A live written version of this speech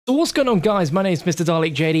So what's going on, guys? My name is Mr.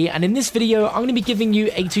 Dalek JD, and in this video I'm going to be giving you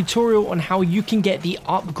a tutorial on how you can get the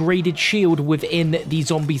upgraded shield within the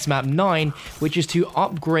Zombies map 9, which is to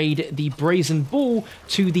upgrade the Brazen Bull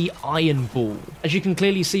to the Iron Bull. As you can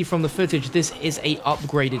clearly see from the footage, this is a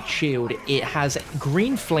upgraded shield. It has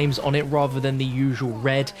green flames on it rather than the usual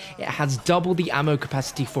red. It has double the ammo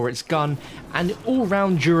capacity for its gun, and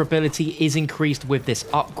all-round durability is increased with this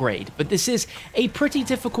upgrade. But this is a pretty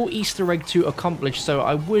difficult Easter egg to accomplish, so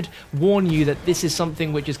I would warn you that this is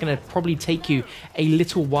something which is going to probably take you a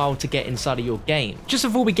little while to get inside of your game. Just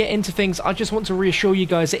before we get into things, I just want to reassure you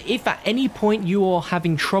guys that if at any point you are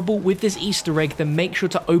having trouble with this Easter egg, then make sure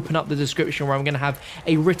to open up the description, where I'm going to have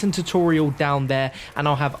a written tutorial down there, and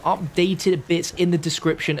I'll have updated bits in the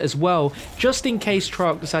description as well, just in case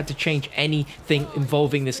Treyarch decide to change anything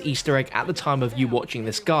involving this Easter egg at the time of you watching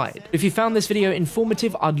this guide. If you found this video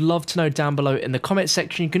informative, I'd love to know down below in the comment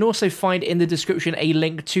section. You can also find in the description a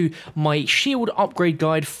link to my shield upgrade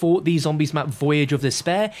guide for the Zombies map Voyage of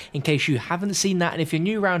Despair, in case you haven't seen that. And if you're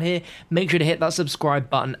new around here, make sure to hit that subscribe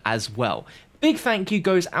button as well. Big thank you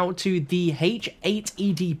goes out to the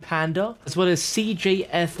H8ED Panda, as well as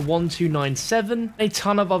CJF1297, a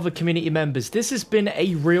ton of other community members. This has been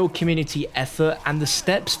a real community effort, and the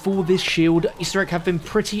steps for this shield Easter egg have been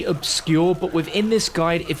pretty obscure, but within this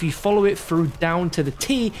guide, if you follow it through down to the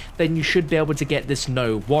T, then you should be able to get this,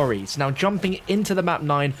 no worries. Now, jumping into the map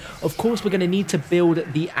 9, of course, we're going to need to build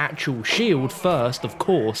the actual shield first. Of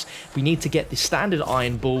course, we need to get the standard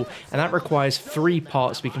Iron Bull, and that requires 3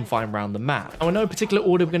 parts we can find around the map. Now, in no particular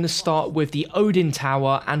order, we're going to start with the Odin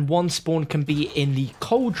Tower, and one spawn can be in the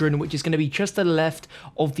Cauldron, which is going to be just to the left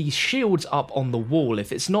of these shields up on the wall.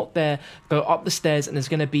 If it's not there, go up the stairs and there's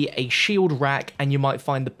going to be a shield rack, and you might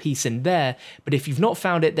find the piece in there. But if you've not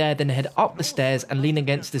found it there, then head up the stairs and lean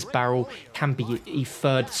against this barrel can be a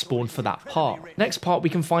third spawn for that part. Next part we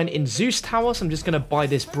can find in Zeus Tower, so I'm just going to buy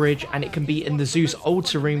this bridge, and it can be in the Zeus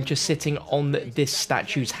Altar Room, just sitting on this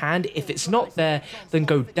statue's hand. If it's not there, then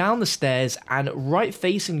go down the stairs, and right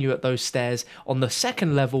facing you at those stairs on the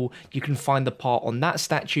second level, you can find the part on that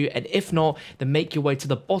statue. And if not, then make your way to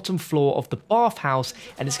the bottom floor of the bathhouse,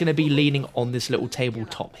 and it's going to be leaning on this little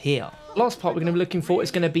tabletop here. Last part we're going to be looking for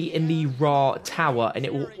is going to be in the Ra Tower, and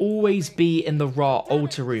it will always be in the Ra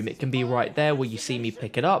Altar Room. It can be right there where you see me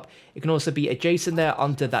pick it up. It can also be adjacent there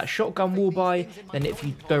under that shotgun wall by. Then if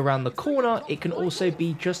you go around the corner, it can also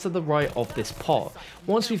be just to the right of this pot.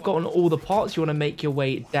 Once we've gotten all the parts, you want to make your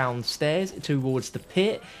way downstairs towards the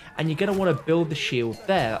pit, and you're going to want to build the shield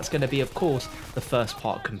there. That's going to be, of course, the first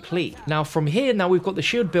part complete. Now from here, now we've got the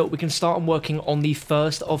shield built, we can start on working on the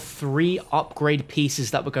first of 3 upgrade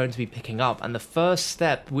pieces that we're going to be picking up. And the first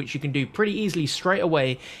step, which you can do pretty easily straight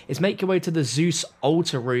away, is make your way to the Zeus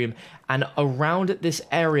Altar Room, and around this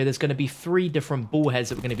area there's going to be 3 different bull heads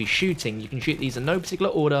that we're going to be shooting. You can shoot these in no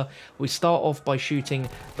particular order. We start off by shooting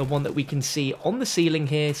the one that we can see on the ceiling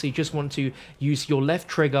here, so you just want to use your left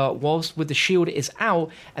trigger whilst with the shield is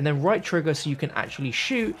out, and then right trigger so you can actually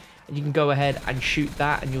shoot, and you can go ahead and shoot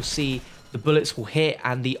that, and you'll see the bullets will hit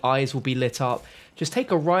and the eyes will be lit up. Just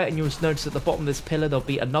take a right, and you'll notice at the bottom of this pillar there'll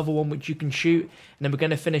be another one which you can shoot, and then we're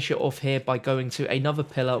going to finish it off here by going to another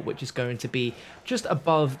pillar, which is going to be just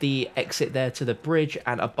above the exit there to the bridge,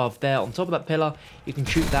 and above there on top of that pillar you can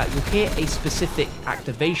shoot that. You'll hear a specific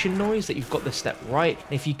activation noise that you've got the step right.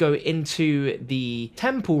 And if you go into the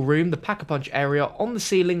temple room, the pack-a-punch area, on the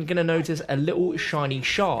ceiling you're going to notice a little shiny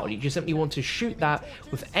shard. You just simply want to shoot that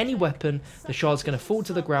with any weapon. The shard's going to fall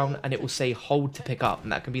to the ground, and it will say hold to pick up,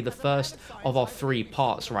 and that can be the first of our 3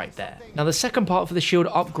 parts right there. Now the second part for the shield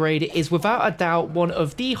upgrade is without a doubt one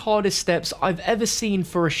of the hardest steps I've ever seen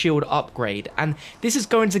for a shield upgrade, and this is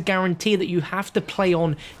going to guarantee that you have to play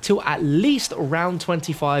on till at least round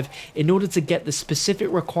 25 in order to get the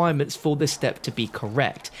specific requirements for this step to be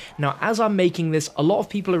correct. Now as I'm making this, a lot of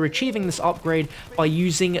people are achieving this upgrade by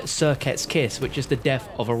using Circuit's Kiss, which is the Death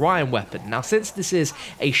of Orion weapon. Now since this is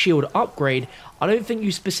a shield upgrade, I don't think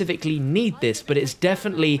you specifically need this, but it's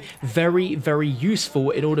definitely very, very useful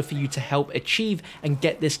in order for you to help achieve and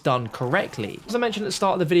get this done correctly. As I mentioned at the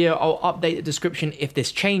start of the video, I'll update the description if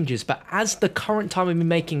this changes, but as the current time of me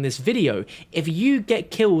making this video, if you get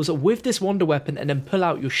kills with this wonder weapon and then pull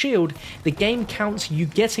out your shield, the game counts you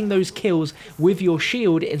getting those kills with your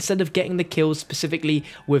shield instead of getting the kills specifically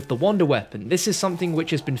with the wonder weapon. This is something which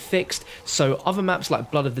has been fixed, so other maps like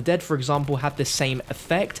Blood of the Dead, for example, have the same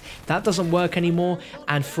effect. That doesn't work anymore,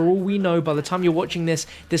 and for all we know, by the time you're watching this,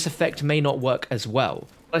 this effect may not work as well.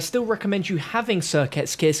 I still recommend you having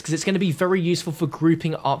Circuit's Kiss because it's going to be very useful for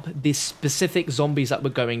grouping up the specific zombies that we're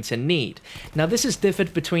going to need. Now this is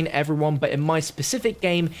differed between everyone, but in my specific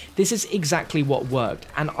game, this is exactly what worked,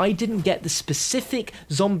 and I didn't get the specific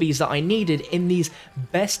zombies that I needed in these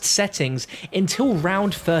best settings until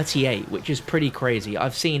round 38, which is pretty crazy.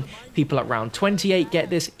 I've seen people at round 28 get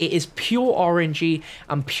this. It is pure RNG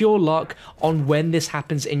and pure luck on when this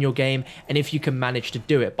happens in your game and if you can manage to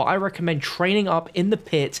do it, but I recommend training up in the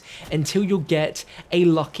pit until you'll get a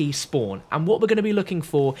lucky spawn. And what we're going to be looking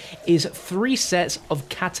for is 3 sets of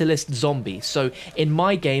catalyst zombies. So in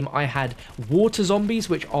my game I had water zombies,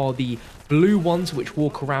 which are the blue ones which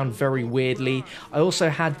walk around very weirdly. I also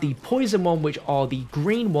had the poison one, which are the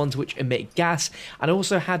green ones which emit gas, and I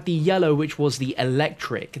also had the yellow, which was the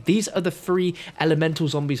electric. These are the 3 elemental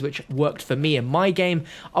zombies which worked for me in my game.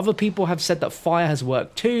 Other people have said that fire has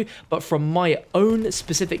worked too, but from my own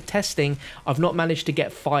specific testing, I've not managed to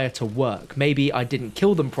get fire to work. Maybe I didn't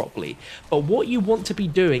kill them properly. But what you want to be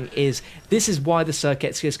doing is, this is why the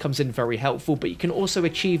Circuit's Kiss comes in very helpful, but you can also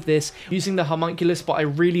achieve this using the homunculus, but I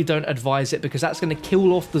really don't advise it because that's going to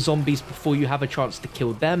kill off the zombies before you have a chance to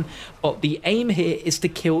kill them. But the aim here is to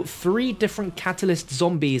kill 3 different catalyst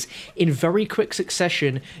zombies in very quick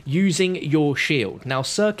succession using your shield. Now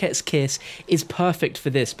Circuit's Kiss is perfect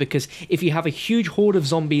for this because if you have a huge horde of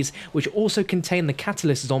zombies which also contain the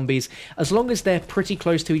catalyst zombies, as long as they're pretty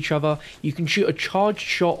close to each other, you can shoot a charged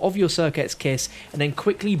shot of your Circuit's Kiss and then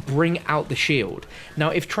quickly bring out the shield. Now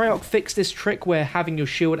if Treyarch fixed this trick where having your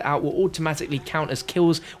shield out will automatically count as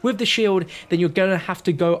kills with the shield, then you're going to have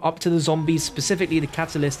to go up to the zombies, specifically the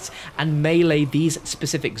catalysts, and melee these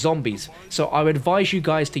specific zombies. So I would advise you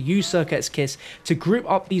guys to use Circuit's Kiss to group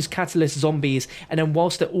up these catalyst zombies, and then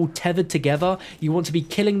whilst they're all tethered together, you want to be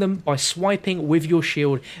killing them by swiping with your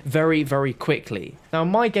shield very, very quickly. Now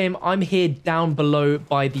in my game, I'm here down below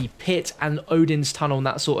by the pit and Odin's tunnel and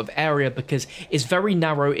that sort of area because it's very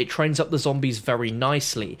narrow, it trains up the zombies very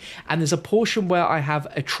nicely. And there's a portion where I have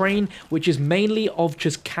a train which is mainly of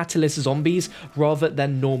just catalyst zombies rather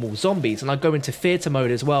than normal zombies, and I go into theater mode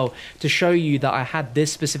as well to show you that I had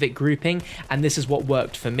this specific grouping and this is what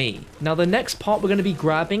worked for me. Now the next part we're going to be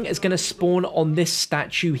grabbing is going to spawn on this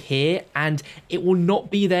statue here, and it will not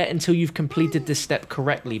be there until you've completed this step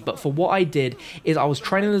correctly. But for what I did is I was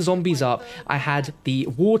training the zombies up. I had the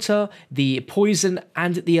water, the poison,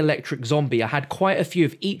 and the electric zombie. I had quite a few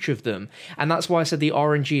of each of them, and that's why I said the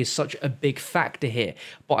RNG is such a big factor here.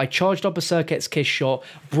 But I charged up a Circuit's Kiss shot,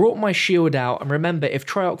 brought my shield out, and remember, if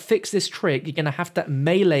Treyarch fixed this trick, you're going to have to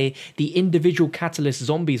melee the individual catalyst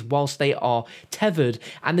zombies whilst they are tethered,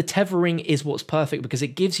 and the tethering is what's perfect because it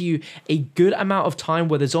gives you a good amount of time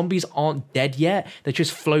where the zombies aren't dead yet, they're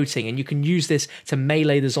just floating, and you can use this to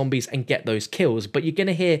melee the zombies and get those kills. But you're going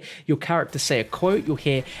to hear your character say a quote, you'll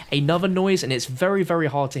hear another noise, and it's very, very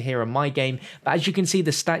hard to hear in my game, but as you can see,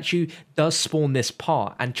 the statue does spawn this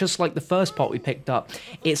part, and just like the first part we picked up,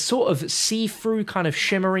 it's sort of see-through, kind of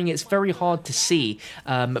shimmering. It's very hard to see,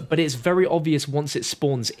 but it's very obvious once it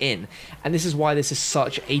spawns in, and this is why this is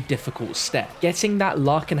such a difficult step. Getting that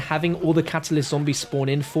luck and having all the catalyst zombies spawn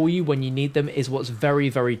in for you when you need them is what's very,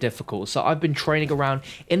 very difficult. So I've been training around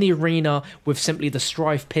in the arena with simply the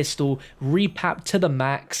Strife pistol, repap to the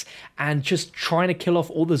max, and just trying to kill off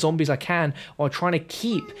all the zombies I can while trying to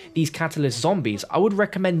keep these catalyst zombies. I would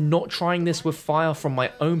recommend not trying this with fire from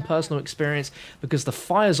my own personal experience because the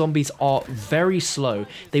fire zombies are very slow.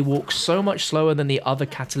 They walk so much slower than the other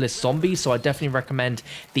catalyst zombies, so I definitely recommend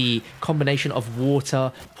the combination of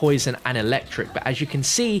water, poison, and electric. But as you can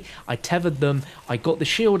see, I tethered them, I got the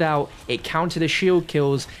shield out, it counted as shield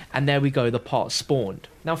kills, and there we go, the part spawned.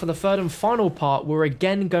 Now for the third and final part, we're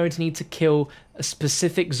again going to need to kill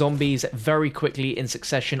specific zombies very quickly in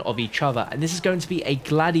succession of each other, and this is going to be a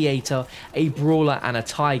gladiator, a brawler, and a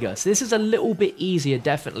tiger. So this is a little bit easier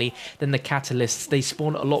definitely than the catalysts. They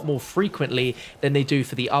spawn a lot more frequently than they do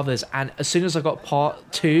for the others, and as soon as I got part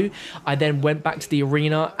 2, I then went back to the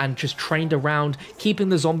arena and just trained around keeping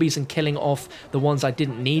the zombies and killing off the ones I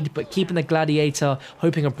didn't need, but keeping the gladiator,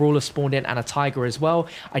 hoping a brawler spawned in and a tiger as well.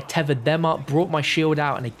 I tethered them up, brought my shield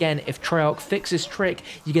out, and again, if Treyarch fixes this trick,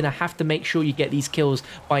 you're going to have to make sure you get these kills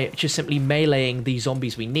by just simply meleeing the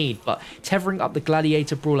zombies we need. But tethering up the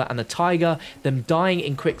gladiator, brawler, and the tiger, them dying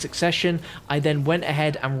in quick succession, I then went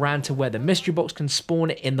ahead and ran to where the mystery box can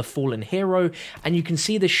spawn in the fallen hero, and you can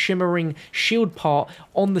see the shimmering shield part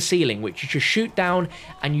on the ceiling, which you just shoot down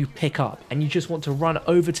and you pick up, and you just want to run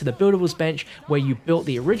over to the buildables bench where you built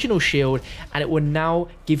the original shield, and it will now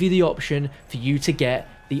give you the option for you to get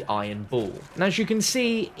the Iron Bull. And as you can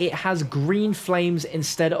see, it has green flames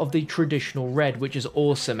instead of the traditional red, which is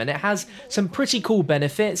awesome, and it has some pretty cool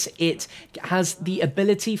benefits. It has the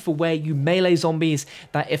ability for where you melee zombies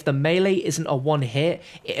that if the melee isn't a one hit,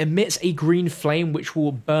 it emits a green flame which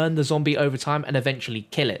will burn the zombie over time and eventually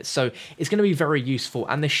kill it. So it's going to be very useful,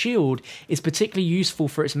 and the shield is particularly useful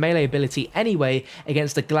for its melee ability anyway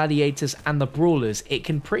against the gladiators and the brawlers. It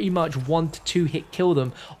can pretty much 1 to 2 hit kill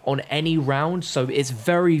them on any round, so it's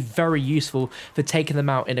very, very useful for taking them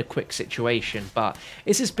out in a quick situation. But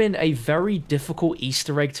this has been a very difficult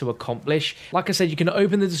Easter egg to accomplish. Like I said, you can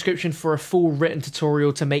open the description for a full written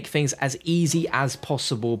tutorial to make things as easy as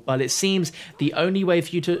possible, but it seems the only way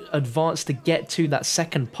for you to advance to get to that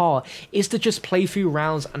second part is to just play through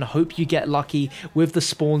rounds and hope you get lucky with the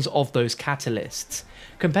spawns of those catalysts.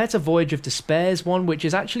 Compared to Voyage of Despair's one, which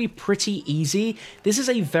is actually pretty easy, this is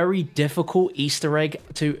a very difficult Easter egg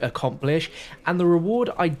to accomplish, and the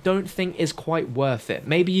reward I don't think is quite worth it.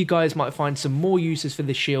 Maybe you guys might find some more uses for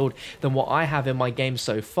the shield than what I have in my game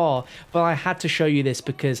so far, but I had to show you this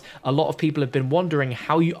because a lot of people have been wondering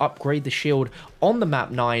how you upgrade the shield on the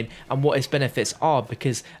map 9 and what its benefits are,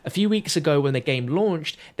 because a few weeks ago when the game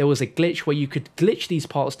launched, there was a glitch where you could glitch these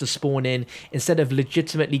parts to spawn in instead of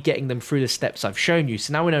legitimately getting them through the steps I've shown you.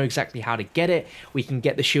 So now we know exactly how to get it, we can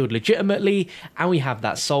get the shield legitimately, and we have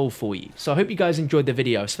that solved for you. So I hope you guys enjoyed the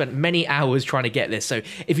video. I've spent many hours trying to get this, so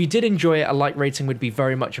if you did enjoy it, a like rating would be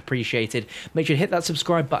very much appreciated. Make sure to hit that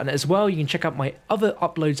subscribe button as well. You can check out my other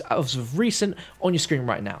uploads as of recent on your screen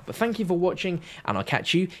right now. But thank you for watching, and I'll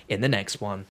catch you in the next one.